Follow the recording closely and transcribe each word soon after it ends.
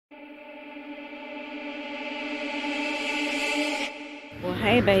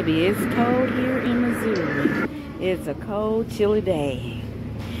Hey baby, it's cold here in Missouri. It's a cold, chilly day.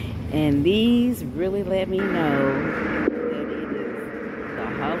 And these really let me know that it is the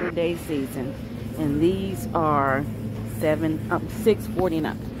holiday season. And these are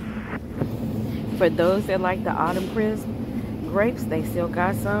 $6.49. For those that like the autumn crisp grapes, they still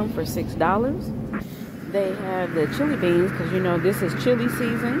got some for $6. They have the chili beans, because you know this is chili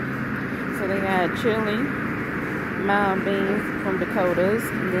season. So they got chili, mild beans from Dakotas,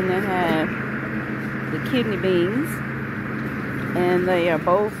 and then they have the kidney beans, and they are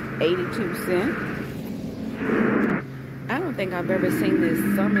both 82 cents. I don't think I've ever seen this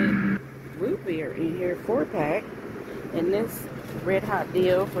Summit root beer in here, 4-pack, and this red hot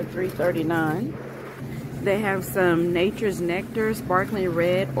deal for $3.39. They have some Nature's Nectar sparkling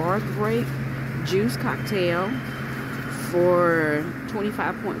red or grape juice cocktail for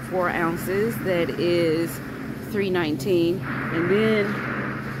 25.4 ounces. That is $3.19. And then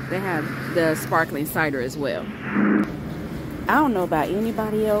they have the sparkling cider as well. I don't know about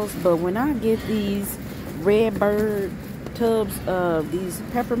anybody else, but when I get these Redbird tubs of these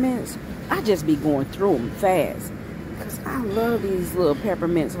peppermints, I just be going through them fast, because I love these little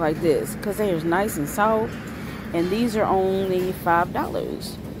peppermints like this, because they're nice and soft, and these are only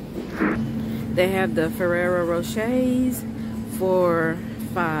 $5. They have the Ferrero Rochers for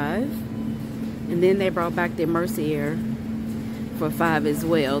 $5, and then they brought back the Mercier for $5 as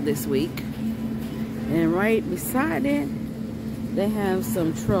well this week. And right beside it, they have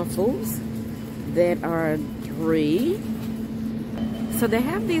some truffles that are $3. So they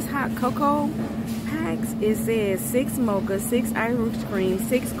have these hot cocoa packs. It says 6 mocha, 6 Irish cream,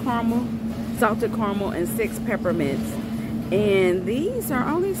 6 caramel, salted caramel, and 6 peppermints. And these are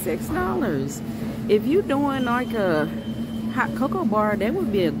only $6. If you're doing like a hot cocoa bar, that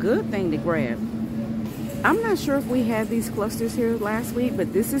would be a good thing to grab. I'm not sure if we had these clusters here last week,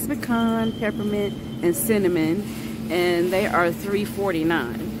 but this is pecan, peppermint, and cinnamon, and they are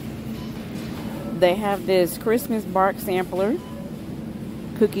 $3.49. They have this Christmas bark sampler,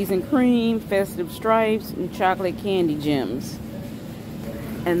 cookies and cream, festive stripes, and chocolate candy gems,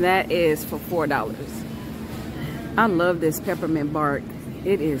 and that is for $4. I love this peppermint bark.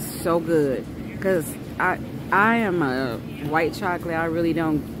 It is so good, because I am a white chocolate. I really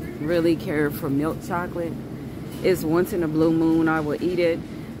don't care for milk chocolate. It's once in a blue moon I will eat it,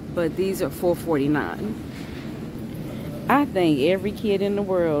 but these are $4.49. I think every kid in the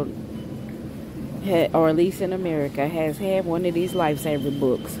world, or at least in America, has had one of these Lifesaver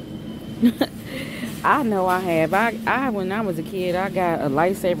books. I know I have. When I was a kid, I got a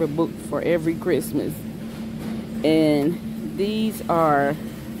Lifesaver book for every Christmas. And these are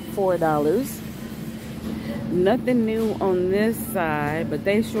 $4. Nothing new on this side, but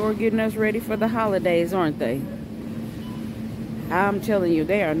they sure getting us ready for the holidays, aren't they? I'm telling you,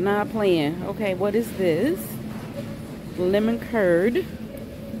 they are not playing. Okay, what is this? Lemon curd.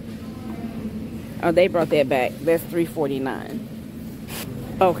 Oh, they brought that back. That's $3.49.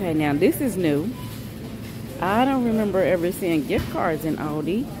 Okay, now this is new. I don't remember ever seeing gift cards in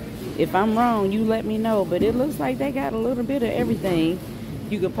Aldi. If I'm wrong, you let me know, but it looks like they got a little bit of everything.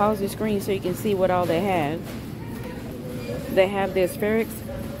 You can pause the screen so you can see what all they have. They have this Ferrex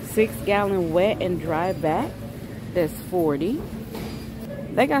 6-gallon wet and dry vat. That's $40.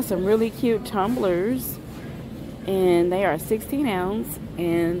 They got some really cute tumblers, and they are 16 ounce,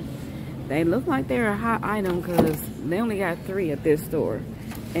 and they look like they're a hot item because they only got 3 at this store.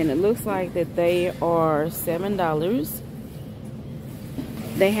 And it looks like that they are $7.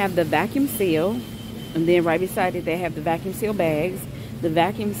 They have the vacuum seal, and then right beside it they have the vacuum seal bags. The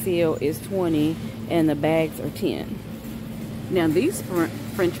vacuum seal is $20 and the bags are $10. Now these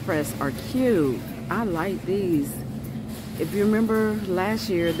French press are cute. I like these. If you remember last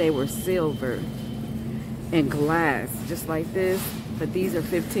year, they were silver and glass, just like this. But these are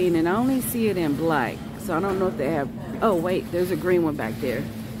 $15, and I only see it in black. So I don't know if they have, oh wait, there's a green one back there.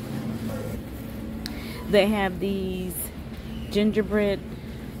 They have these gingerbread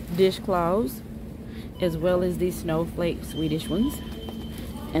dishcloths, as well as these snowflake Swedish ones,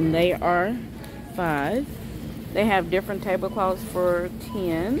 and they are $5. They have different tablecloths for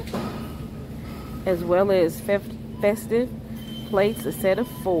 $10, as well as festive plates, a set of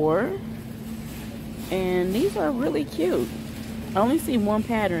 4, and these are really cute. I only see one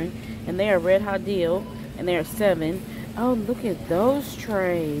pattern, and they are red hot deal, and they are $7. Oh, look at those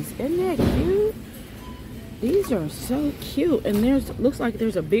trays. Isn't that cute? These are so cute, and looks like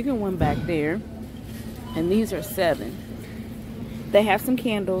there's a bigger one back there, and these are $7. They have some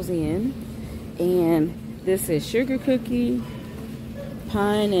candles in, and this is sugar cookie,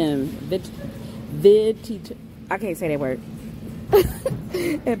 pine, and I can't say that word.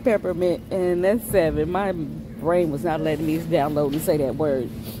 and peppermint, and that's 7. My brain was not letting me download and say that word.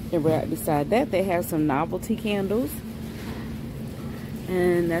 And right beside that, they have some novelty candles,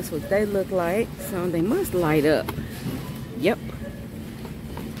 and that's what they look like. So they must light up. Yep.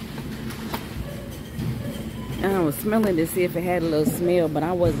 I was smelling to see if it had a little smell, but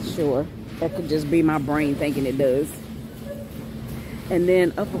I wasn't sure. That could just be my brain thinking it does. And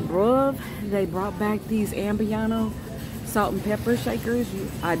then up above, they brought back these Ambiano salt and pepper shakers.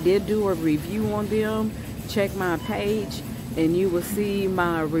 I did do a review on them. Check my page and you will see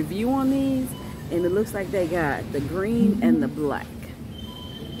my review on these. And it looks like they got the green and the black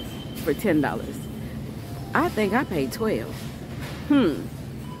for $10. I think I paid $12. And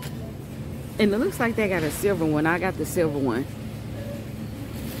it looks like they got a silver one. I got the silver one.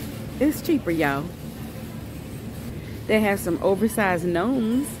 It's cheaper, y'all. They have some oversized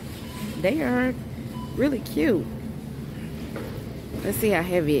gnomes. They are really cute. Let's see how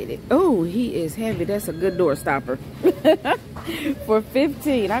heavy it is. Oh, he is heavy. That's a good door stopper. For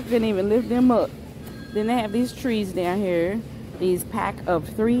 $15. I couldn't even lift them up. Then they have these trees down here. These pack of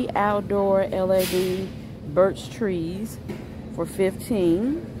 3 outdoor LED birch trees for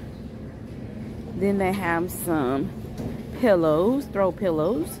 $15. Then they have some pillows, throw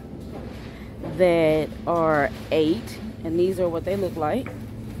pillows, that are $8. And these are what they look like.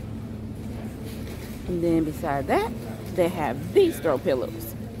 And then beside that, they have these throw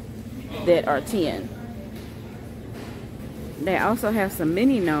pillows that are $10. They also have some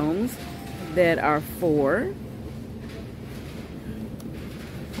mini gnomes that are $4.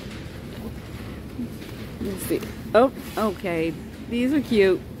 Let's see. Oh, okay. These are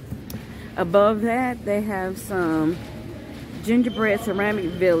cute. Above that, they have some gingerbread ceramic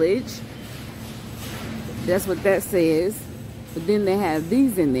village. That's what that says. But then they have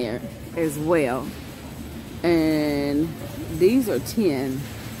these in there as well. And these are 10.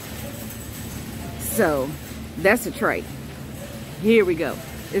 So that's a tray. Here we go.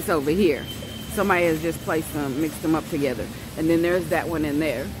 It's over here. Somebody has just placed them, mixed them up together. And then there's that one in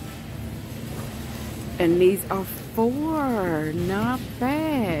there. And these are $4. Not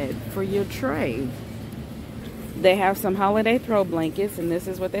bad for your tray. They have some holiday throw blankets, and this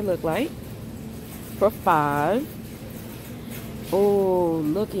is what they look like for $5. Oh,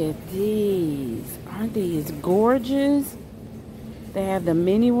 look at these. Aren't these gorgeous? They have the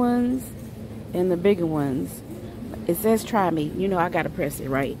mini ones and the bigger ones. It says try me. You know I gotta press it,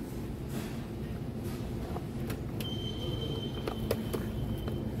 right?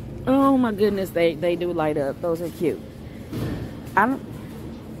 Oh my goodness, they do light up. Those are cute.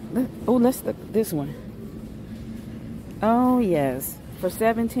 Let's look at this one. Oh yes, for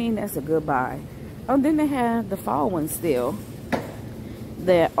 $17, that's a good buy. Oh, then they have the fall ones still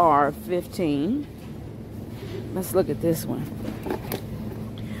that are $15. Let's look at this one.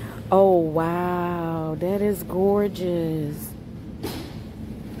 Oh wow, that is gorgeous.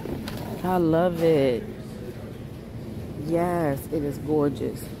 I love it. Yes, it is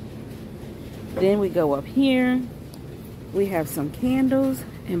gorgeous. Then we go up here. We have some candles,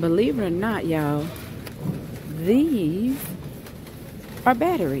 and believe it or not, y'all, these are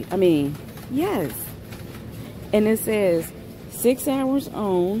battery. I mean, yes. And it says 6 hours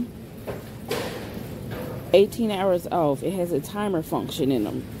on, 18 hours off. It has a timer function in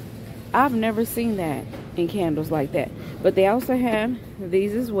them. I've never seen that in candles like that. But they also have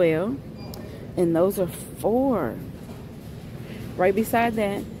these as well, and those are $4. Right beside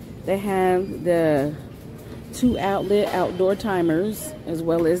that, they have the 2 outlet outdoor timers, as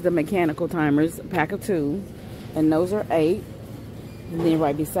well as the mechanical timers, a pack of 2, and those are $8. And then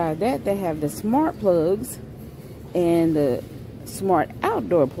right beside that, they have the smart plugs and the smart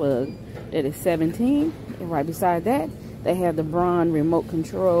outdoor plug that is $17. And right beside that, they have the Braun remote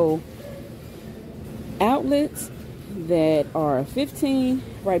control outlets that are $15.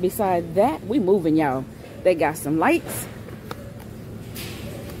 Right beside that, we moving, y'all. They got some lights,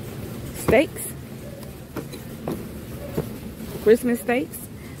 stakes, Christmas stakes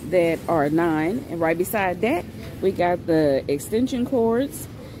that are $9. And right beside that, we got the extension cords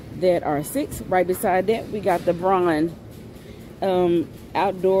that are $6. Right beside that, we got the Braun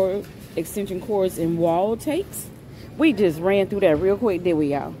outdoor extension cords and wall tapes. We just ran through that real quick, did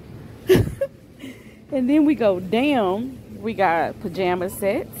we, y'all? And then we go down, we got pajama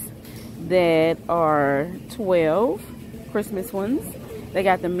sets that are $12, Christmas ones. They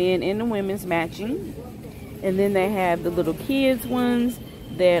got the men and the women's matching. And then they have the little kids ones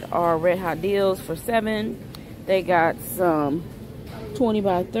that are red hot deals for $7. They got some 20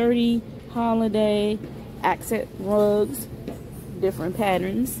 by 30 holiday accent rugs, different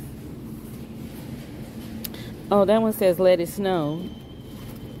patterns. Oh, that one says let it snow.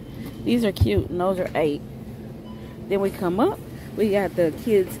 These are cute, and those are 8. Then we come up, we got the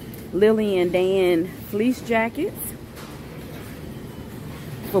kids Lily and Dan fleece jackets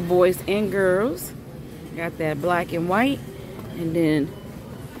for boys and girls. Got that black and white, and then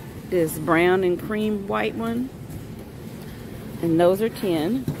this brown and cream white one, and those are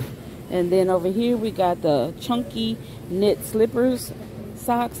 10. And then over here we got the chunky knit slippers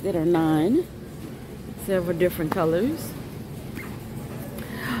socks that are 9. Several different colors.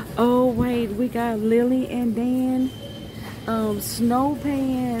 Oh wait, we got Lily and Dan snow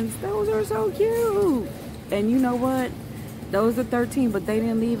pants. Those are so cute. And you know what? Those are 13, but they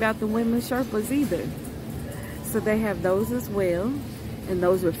didn't leave out the women's Sherpas either. So they have those as well, and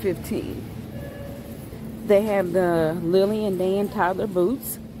those were 15. They have the Lily and Dan toddler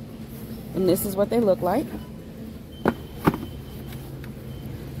boots, and this is what they look like.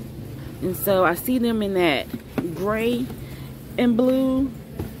 And so I see them in that gray and blue.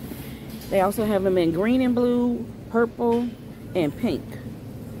 They also have them in green and blue, purple, and pink.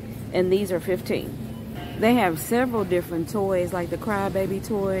 And these are 15. They have several different toys, like the crybaby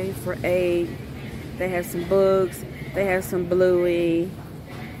toy for 8. They have some bugs. They have some Bluey.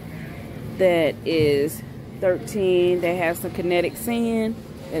 That is 13. They have some kinetic sand.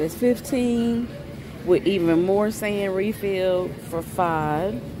 That is 15. With even more sand refill for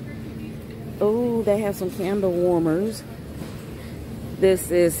 5. Oh, they have some candle warmers. This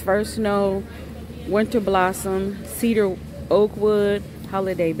is First Snow, Winter Blossom, Cedar Oakwood,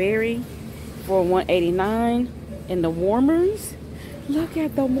 Holiday Berry for $189. And the warmers, look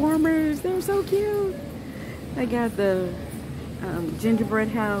at the warmers. They're so cute. They got the gingerbread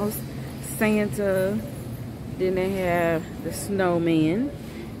house, Santa. Then they have the snowman.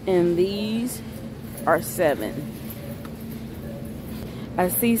 And these are 7. I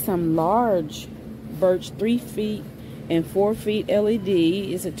see some large birch 3 feet and 4 feet LED.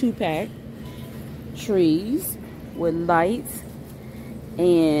 It's a 2-pack. Trees with lights,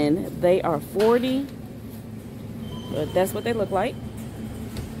 and they are 40. But that's what they look like.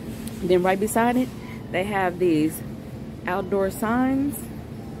 Then right beside it, they have these outdoor signs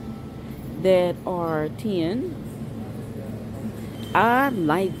that are 10. I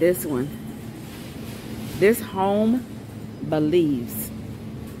like this one. This home believes.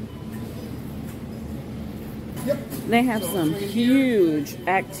 They have some huge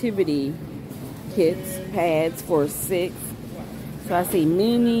activity kits, pads for 6. So I see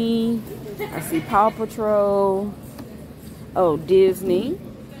Minnie, I see Paw Patrol, oh, Disney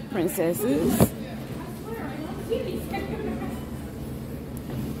princesses,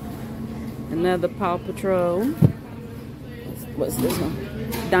 another Paw Patrol, what's this one,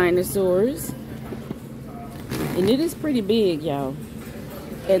 dinosaurs, and it is pretty big, y'all,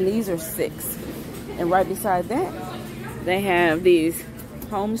 and these are 6. And right beside that, they have these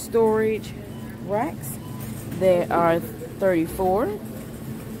home storage racks that are 34.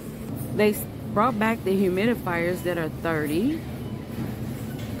 They brought back the humidifiers that are 30.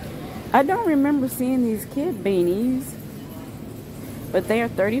 I don't remember seeing these kid beanies, but they are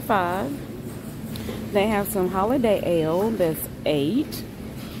 35. They have some holiday ale that's 8.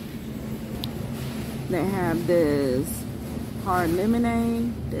 They have this hard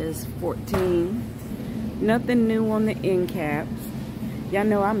lemonade that's 14. Nothing new on the end caps. Y'all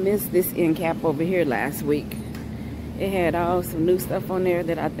know I missed this end cap over here last week. It had all some new stuff on there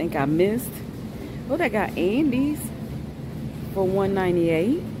that I think I missed. Oh, they got Andes for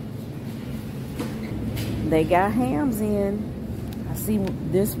 $1.98. They got hams in. I see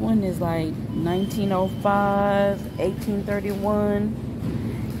this one is like 1905, 1831,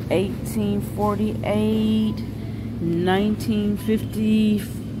 1848,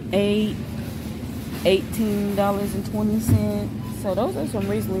 1958. $18.20. So those are some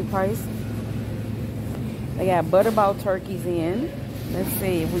reasonably priced. They got butterball turkeys in. Let's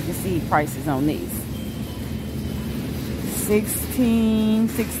see if we can see prices on these.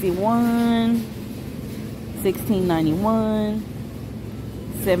 $16.61, $16.91,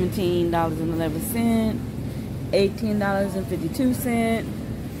 $17.11, $18.52,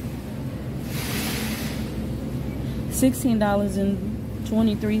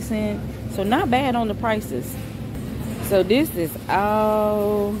 $16.23. So not bad on the prices. So this is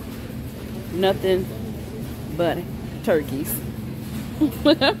all nothing but turkeys.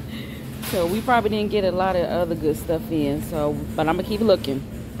 So we probably didn't get a lot of other good stuff in. So, but I'm gonna keep looking.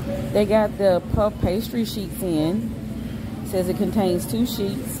 They got the puff pastry sheets in. It says it contains 2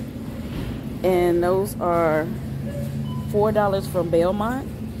 sheets, and those are $4 from Belmont.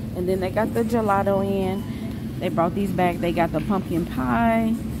 And then they got the gelato in. They brought these back. They got the pumpkin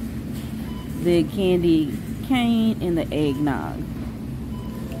pie, the candy cane and the eggnog.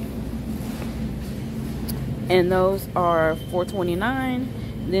 And those are $4.29.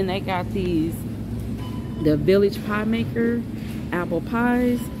 Then they got the Village Pie Maker apple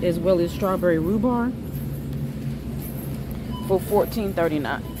pies, as well as strawberry rhubarb for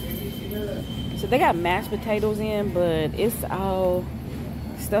 $14.39. So they got mashed potatoes in, but it's all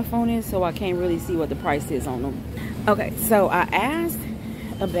stuff on it, so I can't really see what the price is on them. Okay, so I asked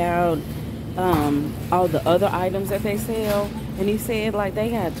about all the other items that they sell, and he said like they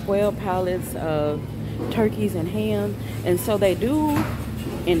got 12 pallets of turkeys and ham, and so they do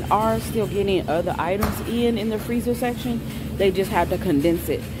and are still getting other items in the freezer section. They just have to condense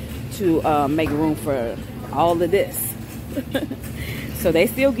it to make room for all of this. So they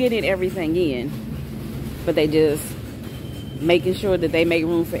still getting everything in, but they just making sure that they make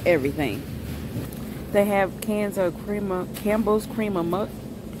room for everything. They have cans of Campbell's cream of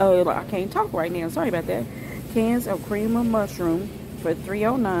I can't talk right now, sorry about that. Cans of cream of mushroom for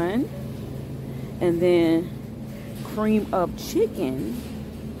 $3.09. And then cream of chicken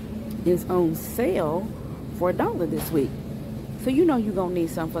is on sale for $1 this week. So you know you're gonna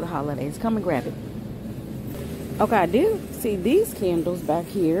need something for the holidays. Come and grab it. Okay, I did see these candles back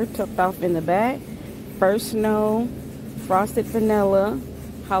here tucked off in the back. First Snow, Frosted Vanilla,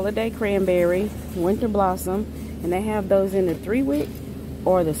 Holiday Cranberry, Winter Blossom, and they have those in the 3-wick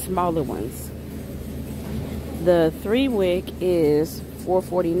or the smaller ones. The 3-wick is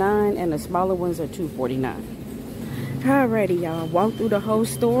 $4.49 and the smaller ones are $2.49. Alrighty, y'all, walk through the whole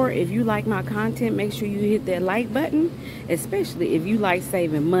store. If you like my content, make sure you hit that like button, especially if you like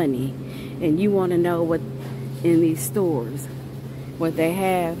saving money and you want to know what in these stores, what they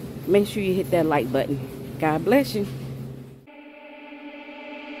have. Make sure you hit that like button. God bless you.